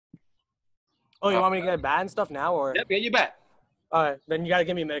Oh, you want me to get a bat and stuff now, or? Yep, get your bat. All right, then you gotta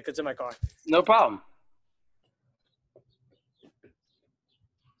give me a minute 'cause it's in my car. No problem.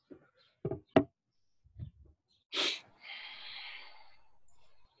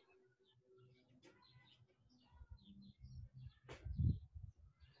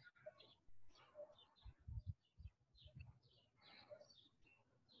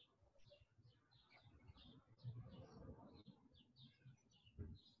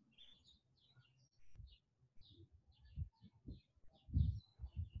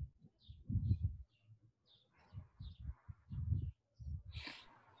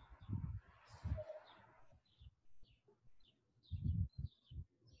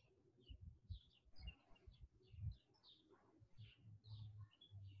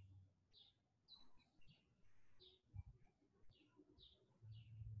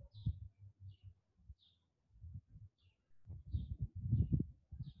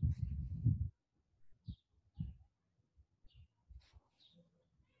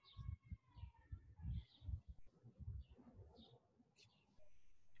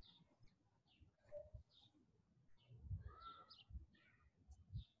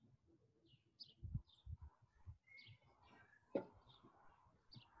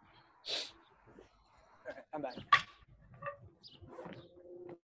 All right, I'm back.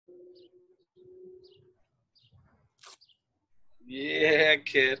 Yeah,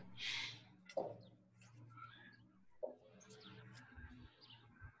 kid.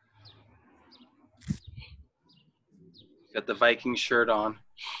 Got the Viking shirt on.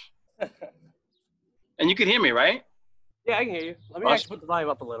 And you can hear me, right? Yeah, I can hear you. Let me Awesome. actually put the volume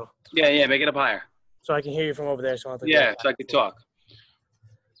up a little Yeah, make it up higher. so I can hear you from over there. So I don't have to Yeah, so I could talk.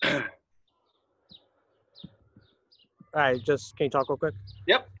 All right, just can you talk real quick?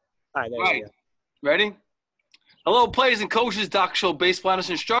 Yep. All right, there Right. you go. Ready? Hello, players and coaches. Doc Show Baseball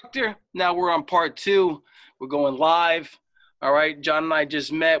Instructor. Now we're on part 2. We're going live. All right, John and I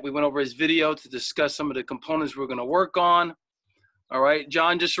just met. We went over his video to discuss some of the components we're going to work on. All right,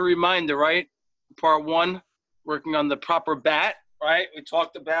 John, just a reminder, right? Part 1, working on the proper bat, right? We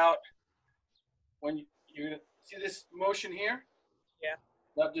talked about when you see this motion here? Yeah.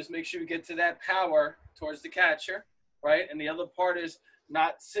 Now just make sure you get to that power towards the catcher, right? And the other part is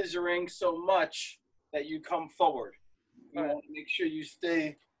not scissoring so much that you come forward. You want to make sure you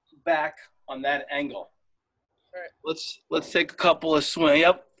stay back on that angle. All right. Let's take a couple of swing.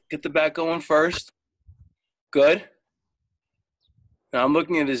 Yep, get the bat going first. Good. Now I'm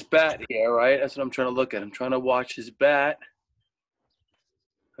looking at his bat here, right? That's what I'm trying to look at. I'm trying to watch his bat.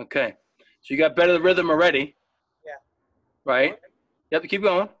 Okay. So you got better rhythm already. Yeah. Right? Yep, keep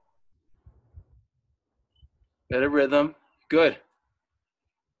going. Better rhythm. Good.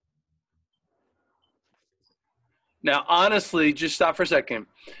 Now, honestly, just stop for a second.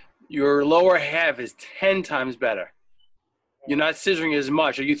 Your lower half is 10 times better. You're not scissoring as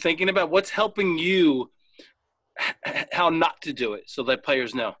much. Are you thinking about what's helping you how not to do it so that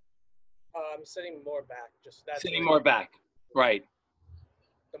players know? I'm sitting more back. Just that's Sitting more back. Right.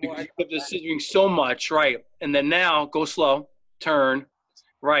 Because you put the scissoring so much, right? And then now go slow, turn,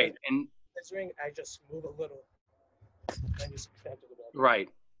 right. And scissoring, I just move a little. I just extend to the ball. right.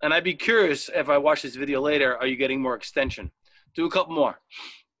 And I'd be curious if I watch this video later, are you getting more extension? Do a couple more.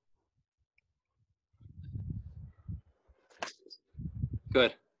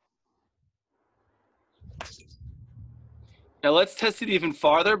 Good. Now let's test it even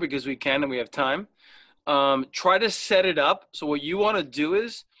farther because we can and we have time. Try to set it up. So what you want to do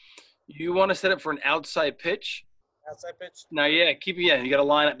is you want to set it for an outside pitch. Outside pitch? Now, yeah, keep it. Yeah, you got to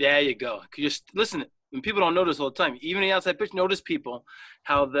line up. There you go. Just listen. When people don't notice all the time, even the outside pitch, notice people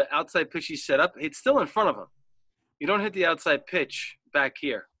how the outside pitch he's set up. It's still in front of him. You don't hit the outside pitch back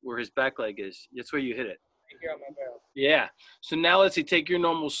here where his back leg is. That's where you hit it. Right here on my barrel. Yeah. So now let's see. Take your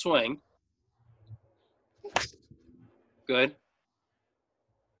normal swing. Good.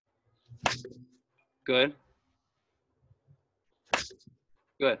 Good.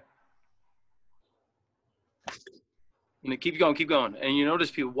 Good. And keep going, keep going. And you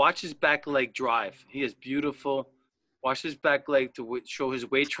notice people, watch his back leg drive. He is beautiful. Watch his back leg to show his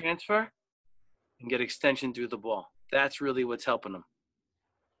weight transfer and get extension through the ball. That's really what's helping him.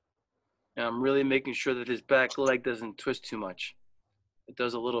 And I'm really making sure that his back leg doesn't twist too much. It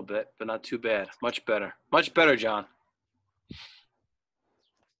does a little bit, but not too bad. Much better. Much better, John.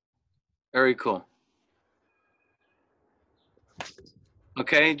 Very cool.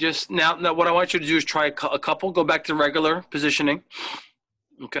 Okay, just now what I want you to do is try a couple. Go back to regular positioning.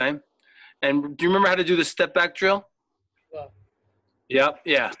 Okay. And do you remember how to do the step back drill? Well, Yep,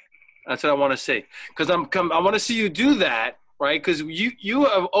 yeah. That's what I want to see. Because I want to see you do that, right? Because you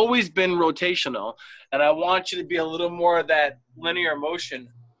have always been rotational, and I want you to be a little more of that linear motion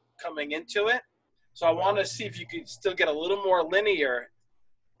coming into it. So I want to see if you could still get a little more linear.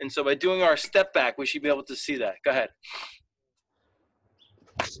 And so by doing our step back, we should be able to see that. Go ahead.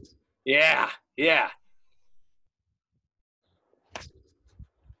 Yeah, yeah.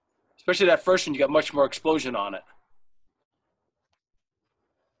 Especially that first one, you got much more explosion on it.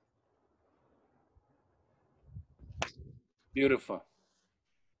 Beautiful.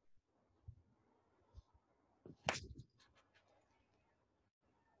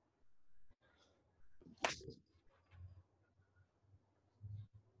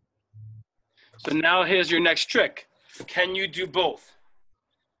 So now here's your next trick. Can you do both?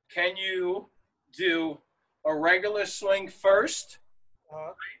 Can you do a regular swing first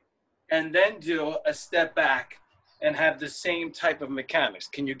and then do a step back and have the same type of mechanics?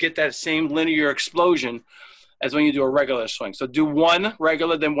 Can you get that same linear explosion as when you do a regular swing? So do one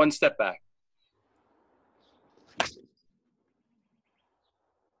regular, then one step back.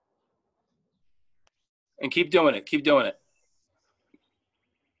 And keep doing it. Keep doing it.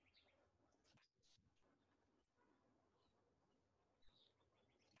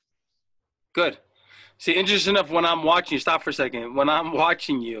 Good. See, interesting enough, when I'm watching you, stop for a second. When I'm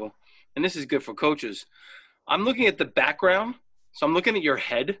watching you, and this is good for coaches, I'm looking at the background. So I'm looking at your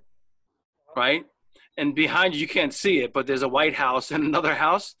head, right? And behind you, you can't see it, but there's a white house and another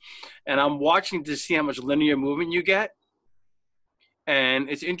house. And I'm watching to see how much linear movement you get. And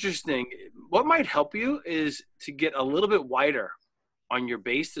it's interesting. What might help you is to get a little bit wider on your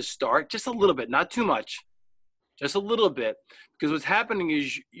base to start, just a little bit, not too much. Just a little bit, because what's happening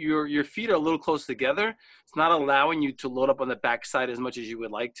is your feet are a little close together. It's not allowing you to load up on the backside as much as you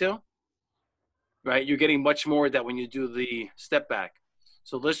would like to, right? You're getting much more of that when you do the step back.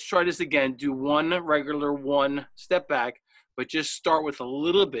 So let's try this again. Do one regular, one step back, but just start with a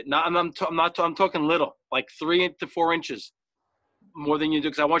little bit. I'm talking little, like 3 to 4 inches more than you do,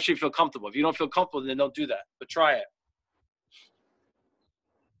 because I want you to feel comfortable. If you don't feel comfortable, then don't do that, but try it.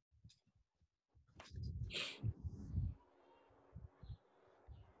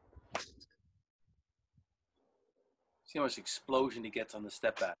 See how much explosion he gets on the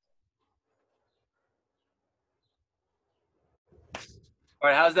step back. All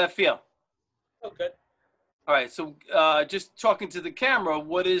right, how's that feel? Oh, good. All right, so just talking to the camera,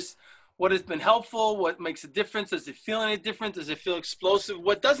 what has been helpful? What makes a difference? Does it feel any different? Does it feel explosive?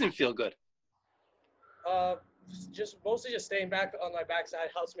 What doesn't feel good? Just mostly just staying back on my backside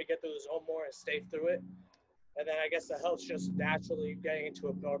helps me get through the zone more and stay through it. And then I guess that helps just naturally getting into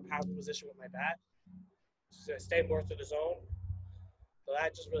a more powerful position with my bat. So I stay more through the zone. So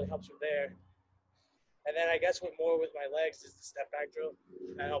that just really helps from there. And then I guess with my legs is the step back drill.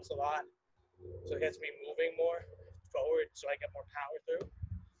 That helps a lot. So it gets me moving more forward so I get more power through.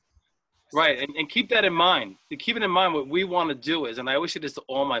 Right, and keep that in mind. Keep it in mind, what we want to do is, and I always say this to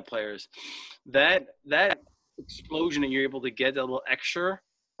all my players, that explosion that you're able to get, that little extra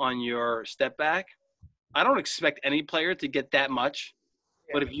on your step back, I don't expect any player to get that much.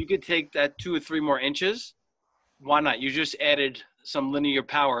 Yeah. But if you could take that 2 or 3 more inches, why not? You just added some linear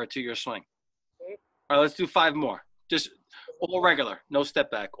power to your swing. Mm-hmm. All right, let's do 5 more. Just all regular, no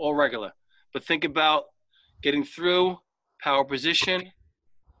step back, all regular. But think about getting through, power position.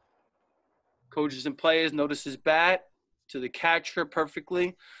 Coaches and players, notice his bat to the catcher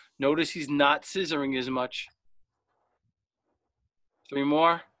perfectly. Notice he's not scissoring as much. 3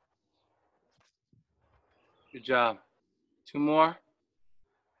 more. Good job. 2 more.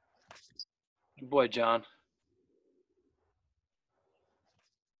 Good boy, John.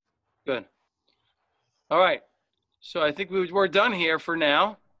 Good. All right. So I think we're done here for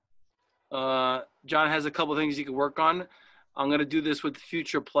now. John has a couple things he can work on. I'm going to do this with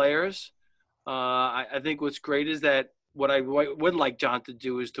future players. I think what's great is that what I would like John to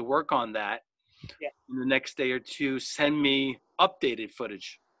do is to work on that. Yeah. In the next day or two, send me updated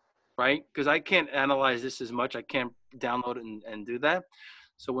footage, right? Because I can't analyze this as much. I can't download it and do that.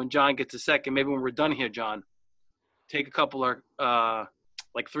 So when John gets a second, maybe when we're done here, John, take a couple of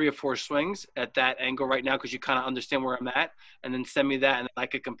like 3 or 4 swings at that angle right now, because you kind of understand where I'm at, and then send me that, and I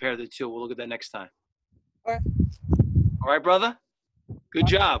could compare the two. We'll look at that next time. All right. All right, brother? Good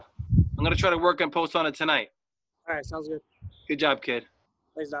job. I'm going to try to work and post on it tonight. All right, sounds good. Good job, kid.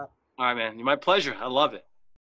 Thanks, Doc. All right, man. You're my pleasure. I love it.